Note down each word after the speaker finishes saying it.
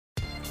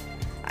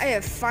I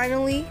have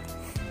finally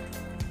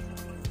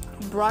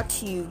brought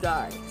to you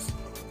guys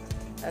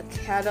a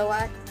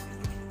Cadillac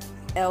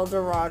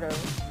Eldorado.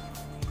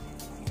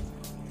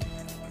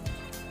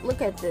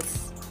 Look at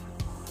this.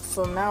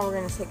 So now we're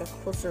going to take a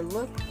closer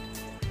look.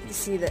 You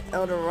see the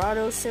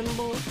Eldorado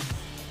symbol,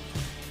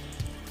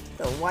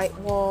 the white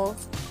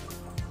walls.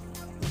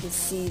 You can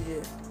see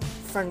the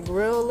front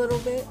grille a little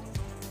bit.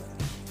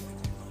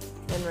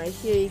 And right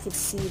here you can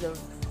see the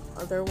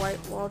other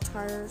white wall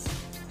tires.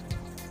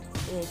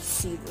 And you can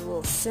see the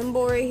little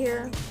symbol right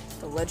here,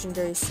 the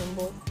legendary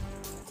symbol,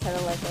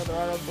 Cadillac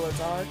Eldorado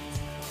Blizzard,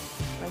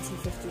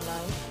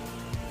 1959.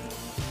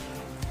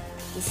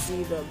 You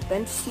see the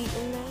bench seat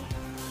in there.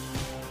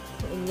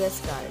 And yes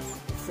guys,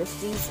 the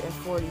 50s and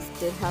 40s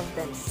did have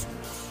bench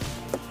seats.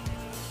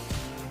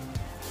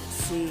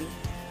 See,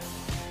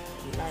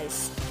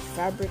 nice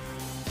fabric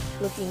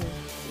looking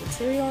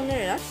material in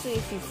there. Actually,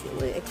 if you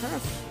feel it, it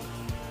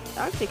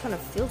actually kind of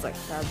feels like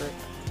fabric.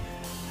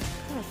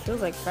 Kind of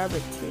feels like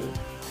fabric too.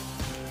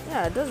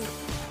 Yeah, it does.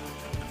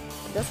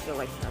 It does feel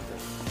like fabric.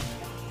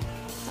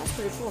 That's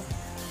pretty cool.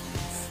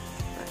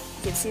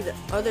 You can see the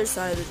other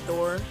side of the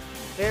door.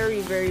 Very,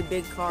 very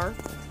big car.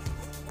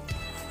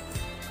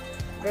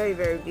 Very,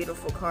 very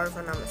beautiful car, if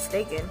I'm not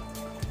mistaken.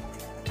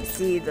 You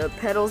see the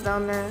pedals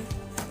down there.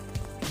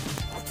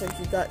 Looks like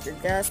you got your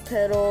gas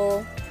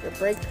pedal, your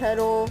brake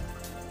pedal,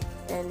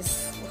 and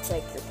this looks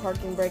like your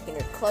parking brake and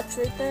your clutch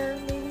right there,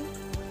 maybe.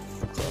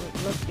 So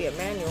it must be a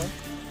manual,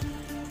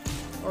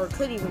 or it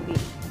could even be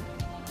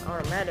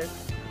automatic,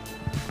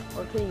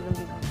 or it could even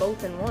be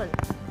both in one.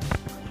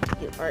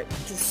 Alright,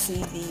 you can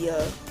see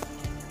the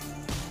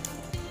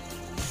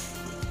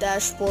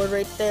dashboard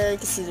right there. You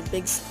can see the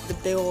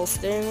big old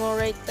steering wheel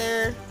right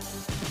there.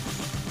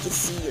 You can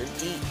see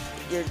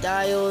your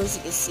dials.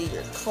 You can see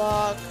your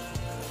clock.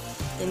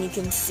 Then you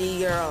can see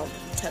your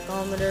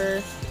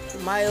tachometer,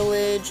 your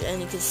mileage,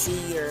 and you can see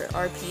your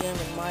RPM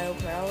and mile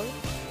per hour.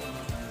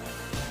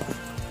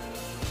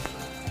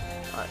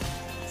 Alright,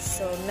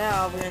 so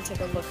now we're gonna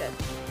take a look at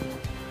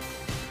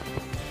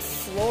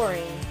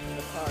flooring in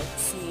the car. You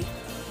see,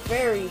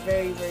 very,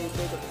 very, very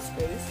big of a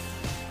space.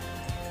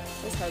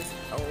 This has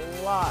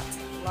a lot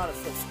of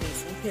foot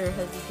space in here,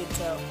 as you can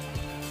tell.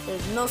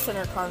 There's no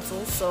center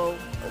console, so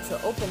it's an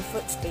open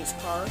foot space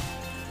car.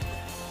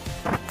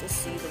 Just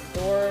see the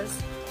doors.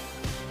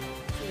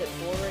 See the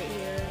door right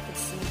here. You can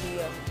see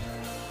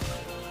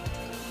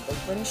the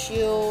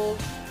windshield.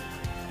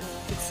 You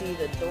can see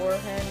the door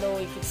handle.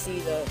 You can see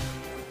the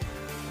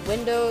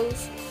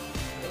windows.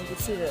 And you can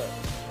see the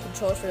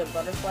controls for the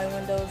butterfly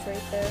windows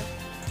right there.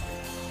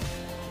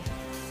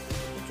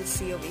 You can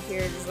see over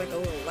here, there's like a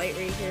little light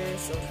right here,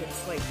 so if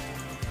it's like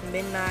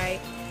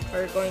midnight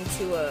or going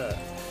to a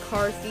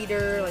car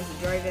theater, like you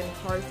drive in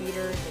car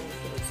theater, and you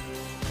can just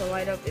put a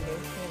light up and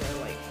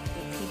then like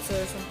eat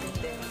pizza or something,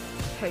 then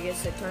I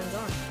guess it turns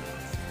on.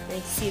 And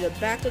you can see the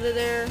back of it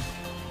there.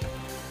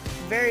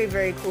 Very,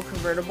 very cool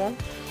convertible,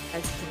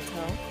 as you can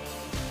tell.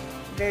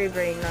 Very,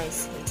 very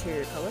nice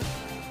interior color.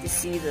 You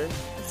see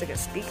it's like a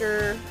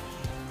speaker.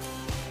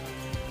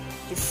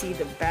 You can see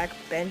the back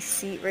bench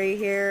seat right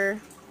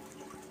here.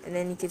 And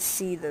then you can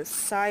see the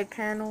side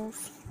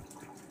panels.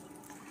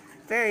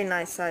 Very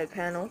nice side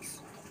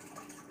panels.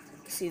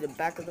 See the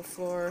back of the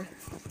floor.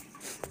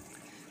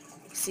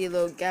 See a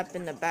little gap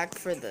in the back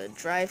for the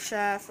drive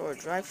shaft or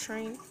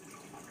drivetrain.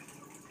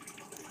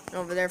 And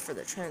over there for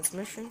the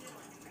transmission.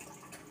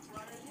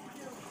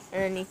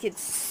 And you can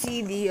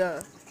see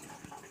the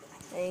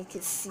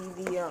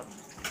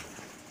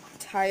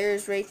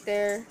tires right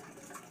there.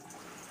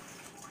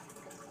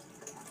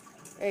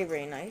 Very,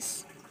 very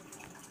nice.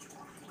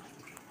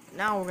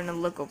 Now we're gonna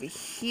look over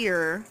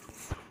here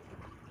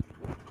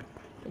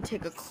and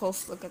take a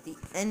close look at the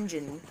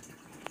engine.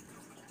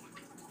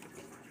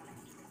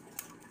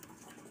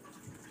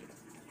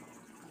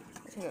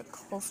 Take a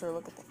closer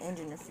look at the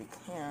engine if we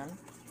can.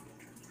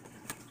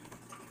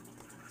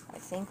 I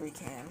think we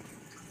can.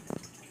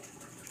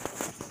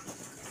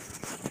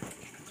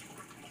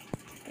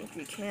 I think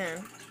we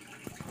can.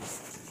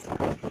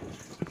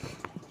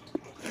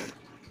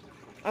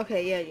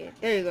 Okay, yeah,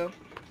 there you go.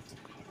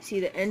 See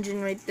the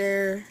engine right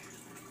there.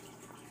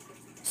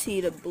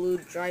 See the blue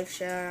drive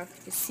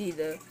shaft. You see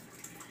the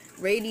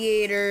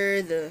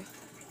radiator, the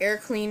air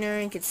cleaner.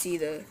 You can see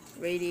the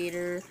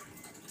radiator.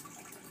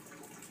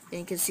 And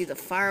you can see the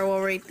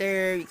firewall right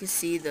there. You can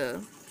see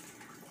the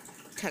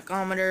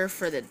tachometer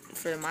for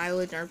the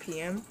mileage and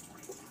RPM.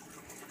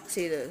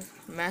 See the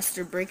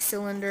master brake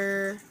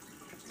cylinder.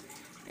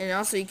 And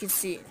also you can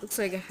see, it looks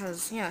like it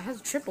has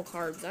triple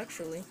carbs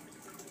actually.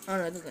 Oh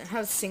no, it doesn't. It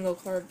has single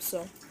carbs,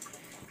 so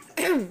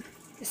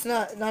it's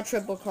not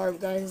triple carb,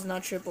 guys. It's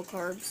not triple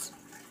carbs.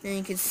 And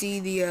you can see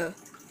the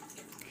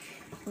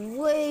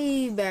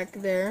way back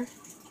there.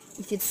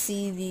 You can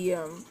see the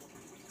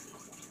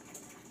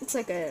looks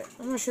like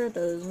I'm not sure what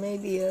that is.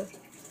 Maybe a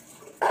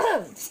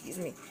excuse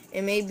me.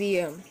 It may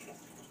be I'm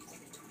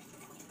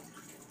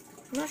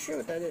not sure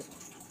what that is.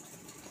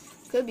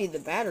 Could be the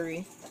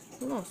battery.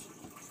 Who knows?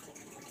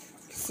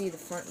 You can see the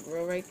front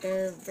grille right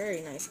there.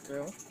 Very nice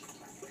grille.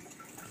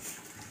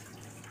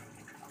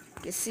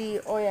 You can see,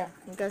 oh yeah,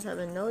 you guys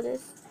haven't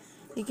noticed,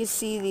 you can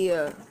see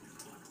the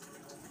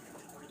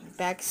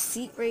back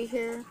seat right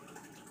here.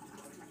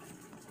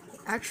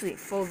 Actually, it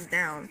folds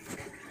down.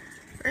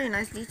 Very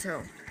nice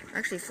detail.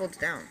 Actually folds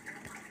down.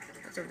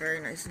 That's a very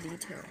nice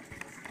detail.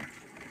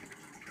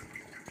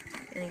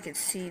 And you can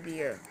see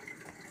the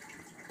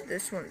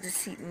this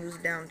seat moves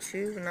down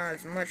too, but not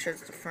as much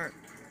as the front.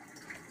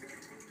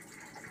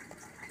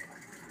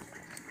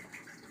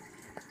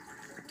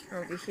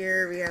 Over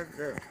here we have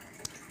the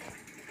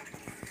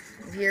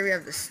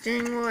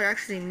steering wheel. It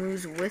actually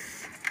moves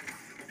with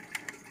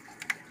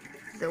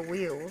the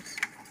wheels.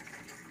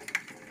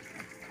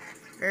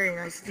 Very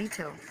nice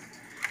detail.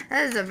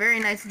 That is a very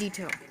nice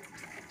detail.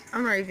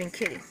 I'm not even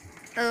kidding.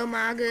 Oh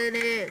my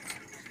goodness.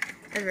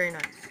 That's very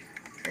nice.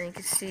 And you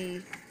can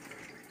see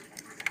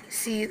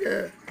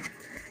the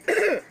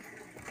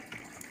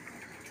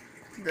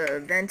the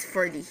vent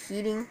for the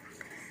heating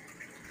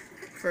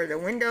for the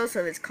window,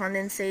 so if it's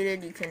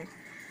condensated you can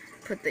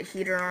put the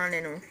heater on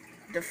and it'll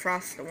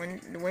defrost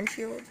the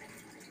windshield.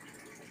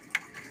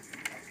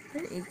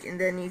 And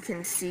then you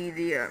can see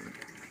the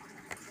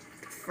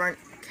front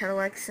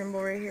Cadillac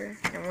symbol right here,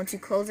 and once you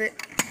close it,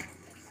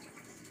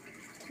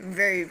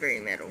 very, very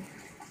metal,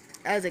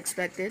 as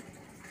expected.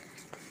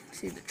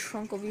 See the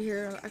trunk over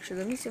here. Actually,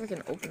 let me see if I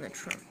can open the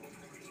trunk.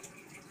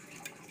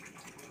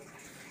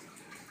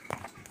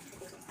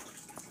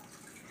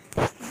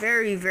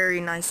 Very,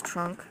 very nice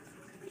trunk.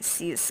 You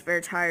see a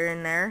spare tire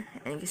in there,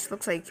 and it just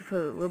looks like you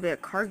put a little bit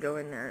of cargo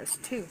in there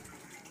too.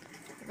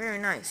 Very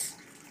nice.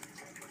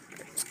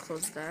 Let's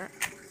close that.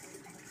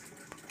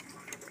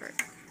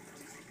 Right.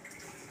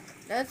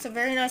 That's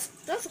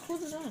a cool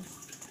design.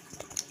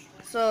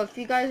 So if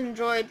you guys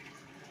enjoyed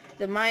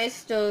the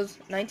Maisto's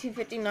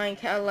 1959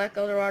 Cadillac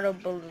Eldorado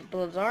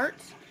Blizzard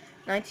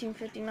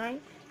 1959,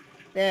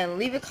 then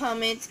leave a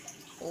comment,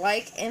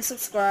 like, and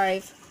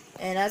subscribe.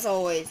 And as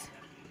always,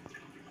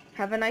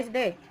 have a nice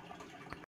day.